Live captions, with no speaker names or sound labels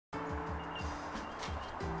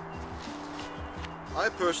I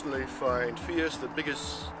personally find fear is the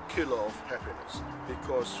biggest killer of happiness,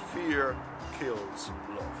 because fear kills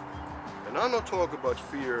love. And I'm not talking about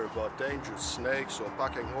fear about dangerous snakes or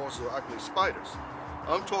bucking horses or ugly spiders.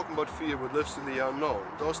 I'm talking about fear that lives in the unknown,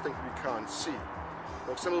 those things we can't see.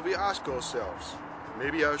 For example, we ask ourselves,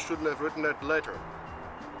 maybe I shouldn't have written that letter.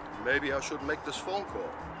 Maybe I should make this phone call.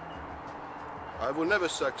 I will never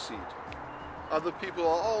succeed. Other people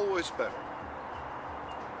are always better.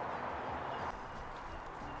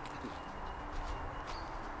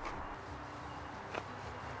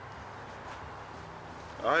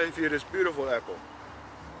 I have here this beautiful apple.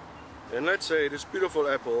 And let's say this beautiful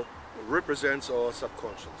apple represents our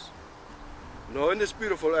subconscious. Now in this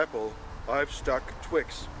beautiful apple, I've stuck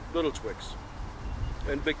twigs, little twigs,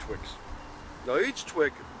 and big twigs. Now each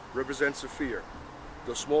twig represents a fear.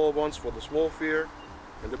 The small ones for the small fear,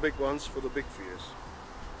 and the big ones for the big fears.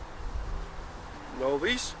 Now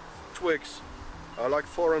these twigs are like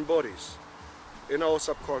foreign bodies in our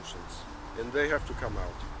subconscious, and they have to come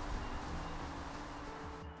out.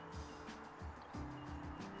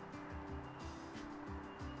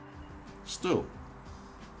 Still,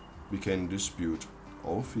 we can dispute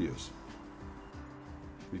our fears.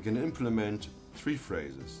 We can implement 3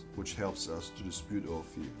 phrases which helps us to dispute our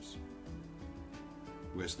fears.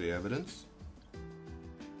 Where's the evidence?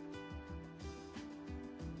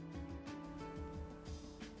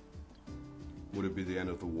 Would it be the end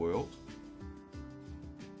of the world?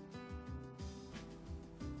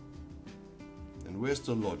 And where's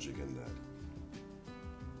the logic in that?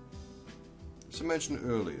 As I mentioned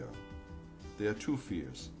earlier, there are 2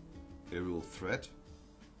 fears, a real threat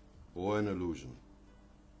or an illusion.